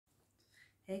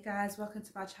Hey guys, welcome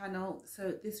to my channel.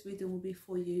 So this reading will be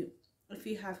for you if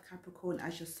you have Capricorn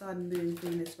as your sun, moon,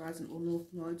 Venus, rising or north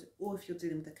node, or if you're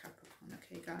dealing with a Capricorn.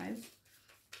 Okay guys,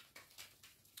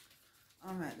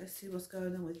 all right, let's see what's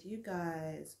going on with you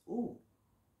guys. Oh,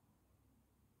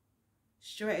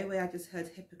 straight away I just heard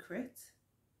hypocrite.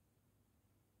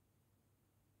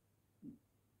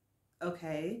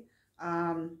 Okay,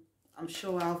 I'm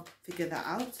sure I'll figure that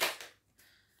out.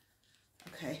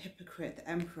 Okay, hypocrite, the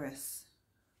Empress.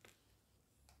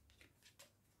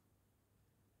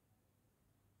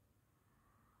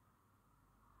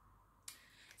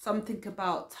 Something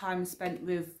about time spent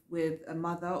with a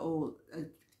mother or a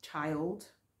child.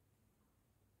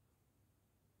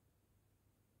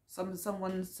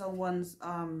 Someone's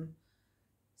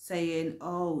saying,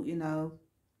 oh, you know,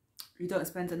 you don't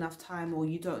spend enough time, or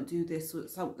you don't do this, or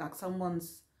so, like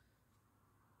someone's,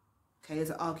 okay,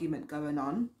 there's an argument going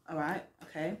on. All right,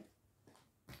 okay,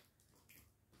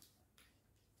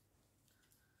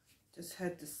 just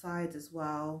heard decide as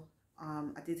well.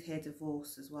 I did hear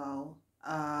divorce as well.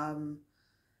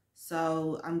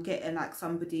 So I'm getting like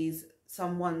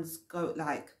someone's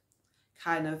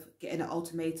kind of getting an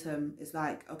ultimatum. Is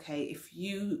like, okay, if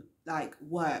you like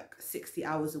work 60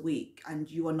 hours a week and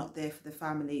you are not there for the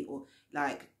family, or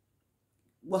like,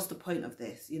 what's the point of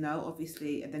this, you know,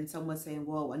 obviously. And then someone's saying,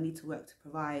 well, I need to work to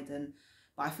provide.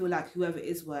 But I feel like whoever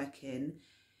is working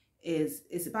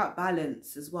it's about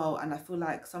balance as well. And I feel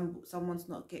like someone's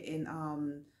not getting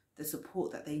the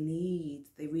support that they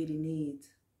really need.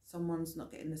 Someone's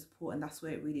not getting the support, and that's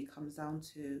where it really comes down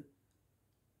to.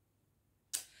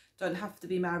 Don't have to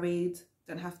be married,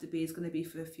 don't have to be, it's going to be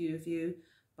for a few of you,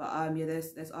 but yeah,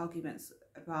 there's arguments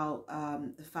about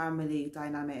the family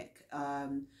dynamic,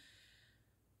 the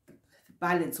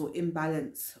balance or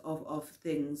imbalance of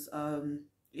things.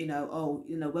 You know, oh,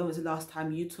 you know, when was the last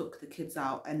time you took the kids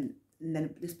out? And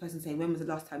then this person saying, when was the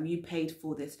last time you paid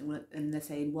for this? And they're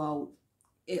saying, well,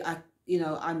 you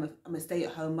know, I'm a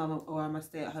stay-at-home mum, or I'm a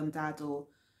stay-at-home dad, or,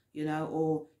 you know,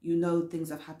 or, you know, things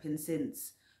have happened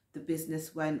since the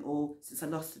business went, or since I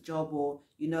lost the job, or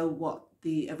you know what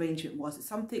the arrangement was. It's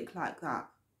something like that.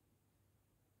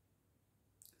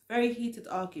 Very heated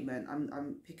argument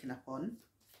I'm picking up on.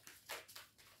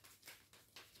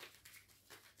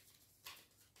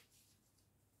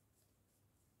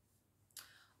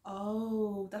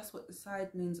 Oh, that's what the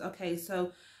side means. Okay,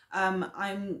 so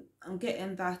I'm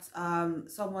getting that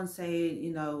someone's saying,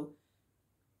 you know,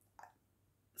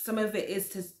 some of it is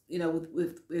to, you know,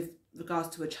 with regards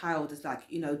to a child, is like,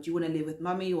 you know, do you want to live with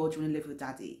mummy or do you want to live with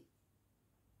daddy?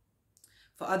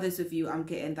 For others of you, I'm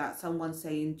getting that someone's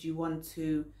saying, do you want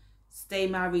to stay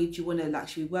married? Do you want to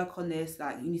actually work on this?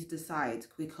 Like, you need to decide,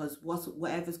 because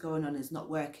whatever's going on is not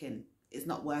working. It's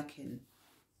not working.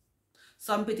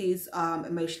 Somebody's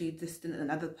emotionally distant, and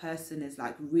another person is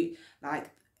like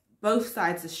both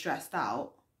sides are stressed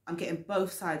out. I'm getting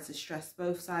both sides are stressed,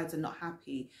 both sides are not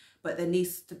happy, but there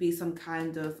needs to be some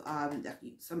kind of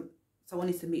someone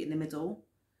needs to meet in the middle.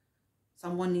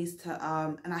 Someone needs to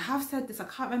and I have said this, I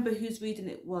can't remember whose reading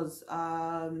it was.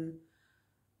 I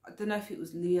don't know if it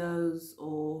was Leo's,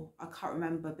 or I can't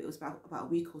remember, but it was about a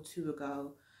week or two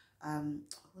ago.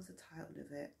 What was the title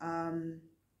of it?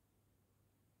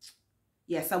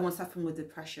 Yeah, someone suffering with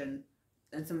depression,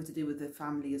 and something to do with the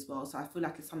family as well. So I feel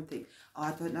like it's something, oh,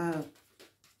 I don't know.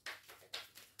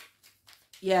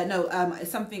 Yeah, no, it's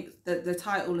something, the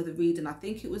title of the reading, I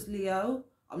think it was Leo.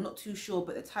 I'm not too sure,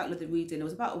 but the title of the reading, it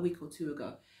was about a week or two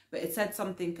ago. But it said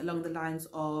something along the lines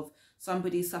of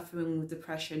somebody suffering with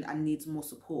depression and needs more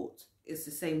support. It's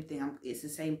the same thing. It's the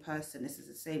same person. This is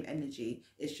the same energy.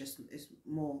 It's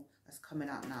more that's coming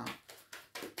out now.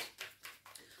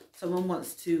 Someone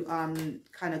wants to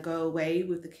kind of go away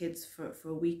with the kids for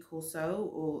a week or so,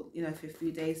 or, you know, for a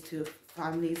few days to a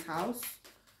family's house,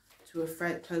 to a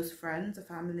close friend, a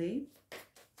family.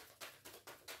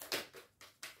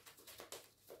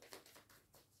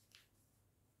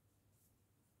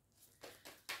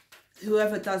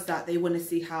 Whoever does that, they want to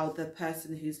see how the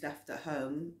person who's left at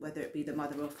home, whether it be the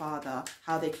mother or father,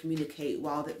 how they communicate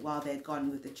while they're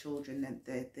gone with the children. And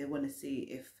they want to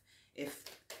see if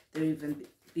they're even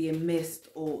being missed,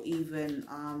 or even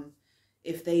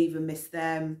if they even miss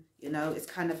them. You know, it's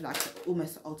kind of like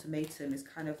almost an ultimatum. It's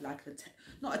kind of like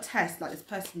not a test, like this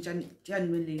person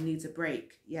genuinely needs a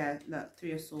break. Yeah, look,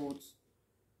 Three of Swords.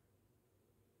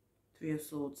 Three of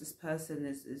Swords. This person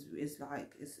is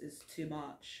like, is too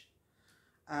much.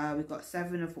 We've got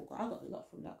Seven of, I got a lot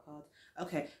from that card.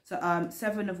 Okay, so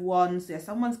Seven of Wands. Yeah,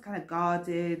 someone's kind of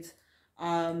guarded,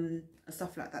 and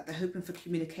stuff like that. They're hoping for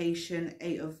communication.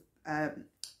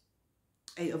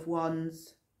 Eight of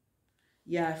Wands.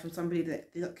 Yeah, from somebody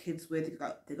that they got kids with,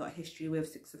 they got history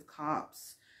with. Six of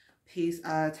Cups, peace,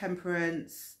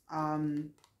 temperance,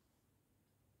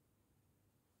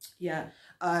 yeah,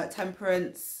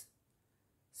 temperance.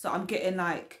 So I'm getting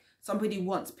like somebody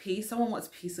wants peace. Someone wants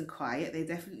peace and quiet. They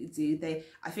definitely do.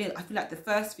 I feel like the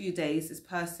first few days, this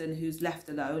person who's left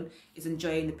alone is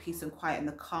enjoying the peace and quiet and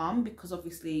the calm, because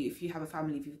obviously if you have a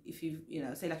family, if you you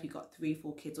know, say like you've got 3,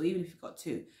 4 kids, or even if you've got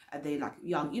 2 and they like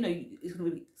young, you know,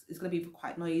 it's gonna be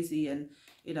quite noisy, and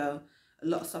you know, a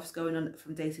lot of stuff's going on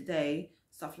from day to day,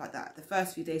 stuff like that. The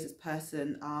first few days, this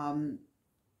person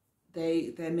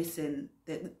they're missing,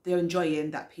 they're enjoying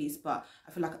that peace, but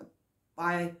I feel like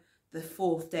by the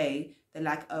 4th day they're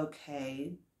like,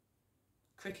 okay,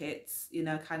 crickets, you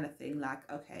know, kind of thing, like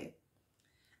okay.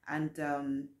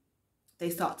 And they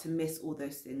start to miss all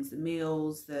those things, the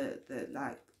meals, the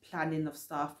like planning of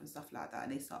stuff and stuff like that,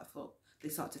 and they start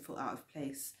to feel out of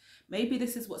place. Maybe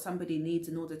this is what somebody needs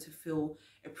in order to feel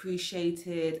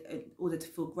appreciated, in order to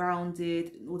feel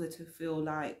grounded, in order to feel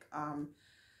like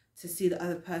to see the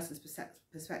other person's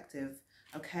perspective.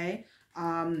 Okay,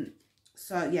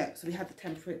 so yeah, so we have the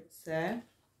Temperance there.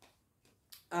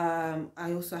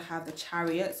 I also have the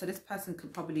Chariot. So this person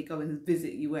could probably go and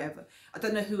visit you wherever. I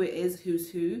don't know who it is, who's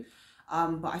who,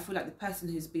 but I feel like the person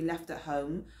who's been left at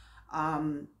home,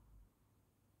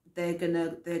 they're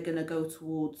gonna go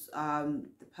towards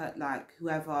like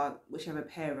whoever, whichever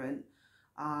parent,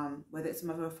 whether it's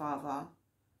mother or father,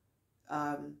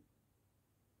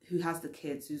 who has the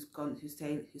kids, who's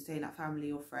staying at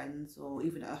family or friends, or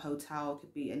even at a hotel,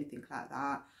 could be anything like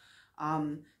that.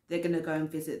 They're gonna go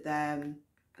and visit them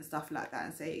and stuff like that,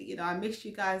 and say, you know, I miss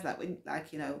you guys, like when,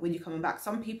 like, you know, when you're coming back.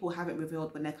 Some people haven't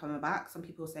revealed when they're coming back. Some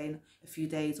people are saying a few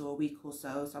days or a week or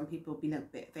so. Some people have been a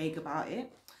bit vague about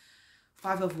it.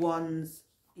 5 of Wands,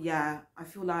 yeah, I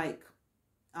feel like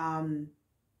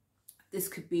this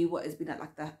could be what has been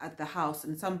at the house,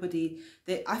 and somebody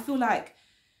that I feel like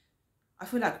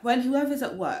when whoever's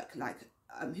at work, like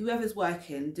whoever's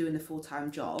working, doing the full-time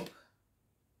job,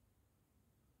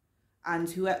 and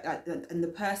and the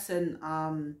person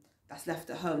that's left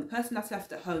at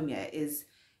home, yeah, is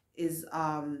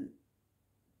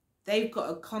they've got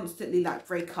to constantly like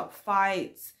break up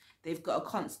fights. They've got to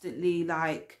constantly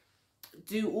like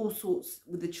do all sorts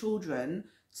with the children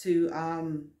to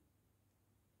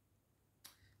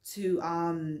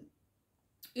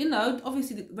you know,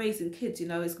 obviously raising kids, you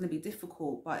know, is going to be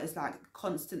difficult, but it's like a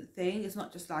constant thing. It's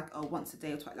not just like, oh, once a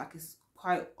day or twice, like it's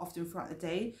quite often throughout the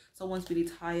day. Someone's really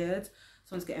tired,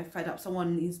 someone's getting fed up,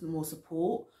 someone needs more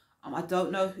support. I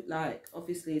don't know, like,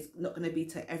 obviously it's not going to be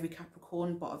to every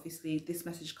Capricorn, but obviously this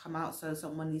message come out, so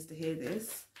someone needs to hear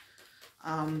this.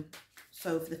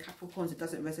 So for the Capricorns it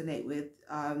doesn't resonate with,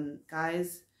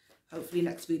 guys, hopefully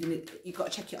next reading, you've got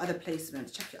to check your other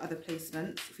placements.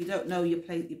 If you don't know your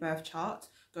birth chart,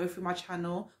 go through my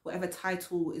channel. Whatever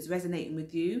title is resonating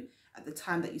with you at the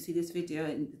time that you see this video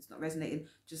and it's not resonating,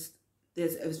 just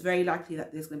it's very likely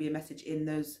that there's going to be a message in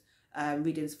those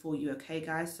readings for you. Okay,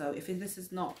 guys. So if this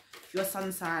is not your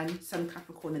sun sign, Sun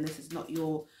Capricorn, and this is not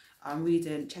your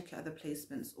reading, check your other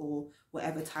placements or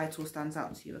whatever title stands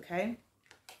out to you. Okay,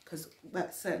 because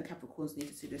certain Capricorns need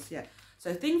to see this. Yeah.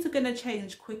 So things are going to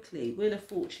change quickly. Wheel of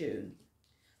Fortune.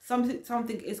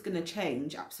 Something is going to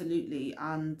change, absolutely,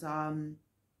 and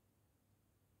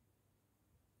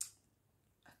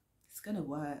it's going to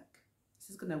work. This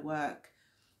is going to work.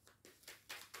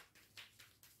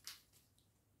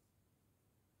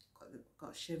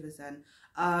 Got shivers then.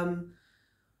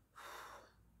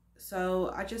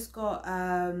 So I just got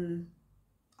I'm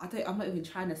not even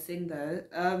trying to sing though.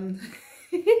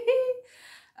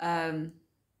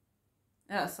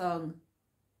 That song,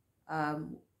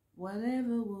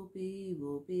 whatever will be,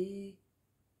 will be.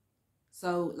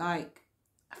 So like,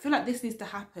 I feel like this needs to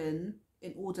happen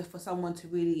in order for someone to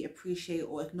really appreciate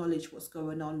or acknowledge what's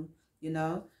going on, you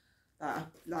know.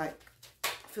 Like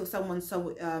I feel someone's so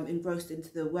engrossed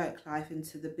into the work life,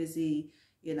 into the busy,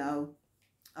 you know,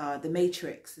 the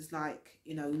matrix. Is like,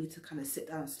 you know, you need to kind of sit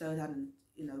down, slow down, and,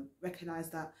 you know, recognize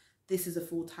that this is a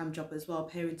full-time job as well.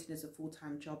 Parenting is a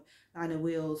full-time job. 9 of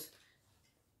Wheels,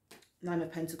 9 of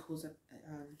Pentacles,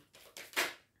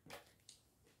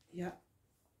 yeah,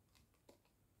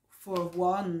 4 of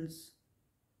Wands.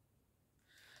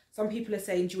 Some people are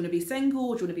saying, do you want to be single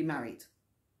or do you want to be married?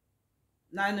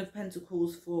 9 of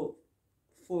Pentacles, 4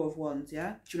 of Wands,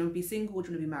 yeah? Do you want to be single or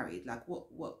do you want to be married? Like,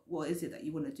 what is it that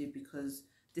you want to do, because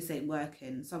this ain't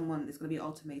working? Someone, it's going to be an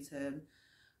ultimatum.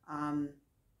 I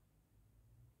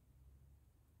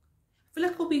feel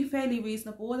like it'll be fairly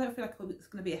reasonable. I don't feel like it's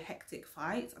going to be a hectic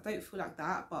fight. I don't feel like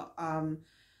that, but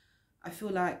I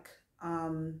feel like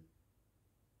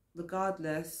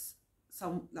regardless,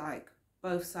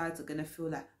 both sides are going to feel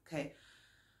like, okay,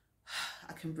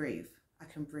 I can breathe.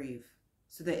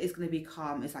 So there is going to be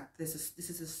calm. It's like this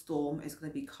is a storm. It's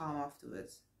going to be calm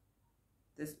afterwards.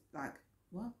 There's like,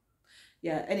 what?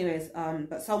 Yeah, anyways,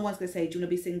 but someone's going to say, do you want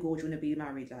to be single or do you want to be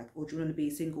married? Like, or do you want to be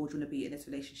single or do you want to be in this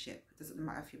relationship? It doesn't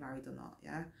matter if you're married or not,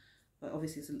 yeah? But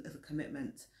obviously it's a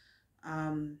commitment.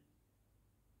 Okay,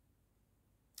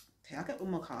 I'll get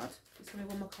one more card. Just give me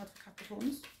one more card for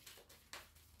Capricorns.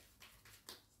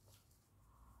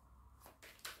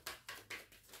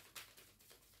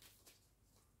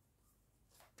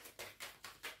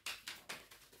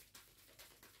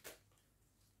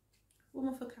 One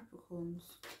more for Capricorns.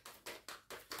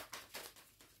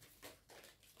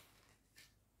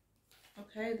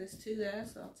 Okay, there's 2 there,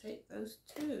 so I'll take those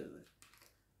 2.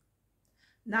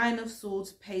 9 of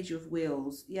Swords, Page of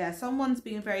Wheels. Yeah, someone's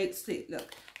being very,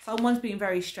 look, someone's being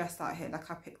very stressed out here,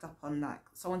 like I picked up on, like,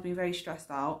 someone's being very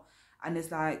stressed out, and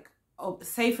it's like, oh,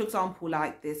 say for example,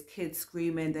 like, there's kids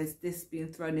screaming, there's this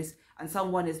being thrown, this, and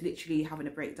someone is literally having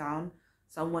a breakdown.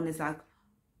 Someone is like,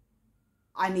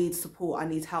 I need support, I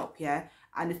need help, yeah?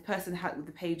 And this person had with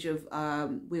the Page of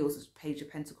Wheels, Page of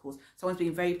Pentacles, someone's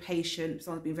being very patient,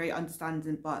 someone's being very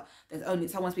understanding, but there's only,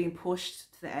 someone's being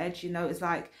pushed to the edge, you know? It's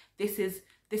like, this is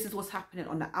what's happening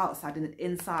on the outside, and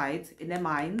inside, in their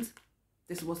mind,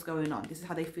 this is what's going on. This is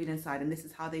how they feel inside, and this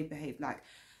is how they behave. Like,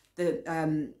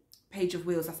 the Page of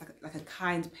Wheels, that's like a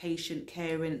kind, patient,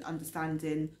 caring,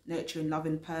 understanding, nurturing,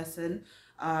 loving person,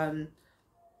 you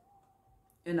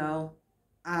know,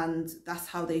 and that's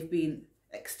how they've been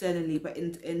externally, but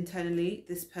internally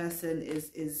this person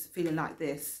is feeling like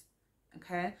this.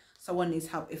 Okay, someone needs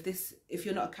help. If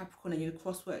you're not a Capricorn and you're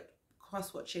cross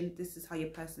watching, this is how your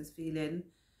person's feeling.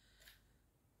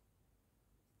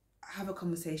 Have a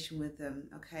conversation with them.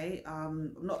 Okay,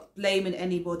 I'm not blaming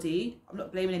anybody.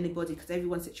 Because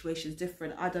everyone's situation is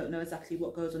different. I don't know exactly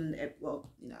what goes on,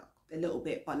 well, you know, a little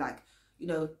bit, but like, you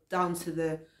know, down to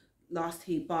the last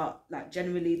heat, but like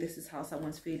generally this is how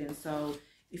someone's feeling. So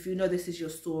if you know this is your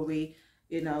story,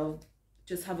 you know,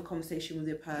 just have a conversation with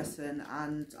your person,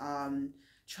 and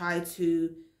try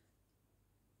to,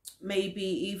 maybe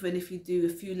even if you do a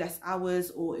few less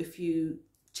hours, or if you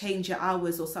change your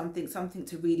hours or something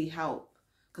to really help,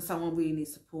 because someone really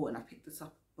needs support. And I picked this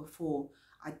up before,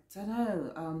 I don't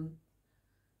know,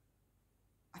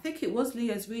 I think it was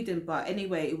Leo's reading, but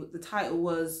anyway, the title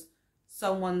was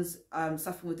someone's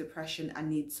suffering with depression and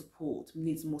needs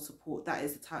more support. That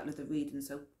is the title of the reading.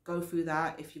 So go through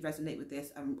that if you resonate with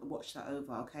this, and watch that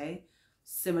over. Okay,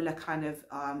 similar kind of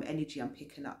energy I'm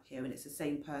picking up here, and it's the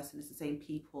same person, it's the same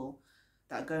people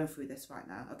that are going through this right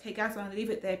now. Okay guys, I'm gonna leave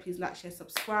it there. Please like, share,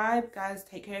 subscribe. Guys,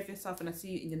 take care of yourself, and I'll see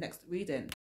you in your next reading.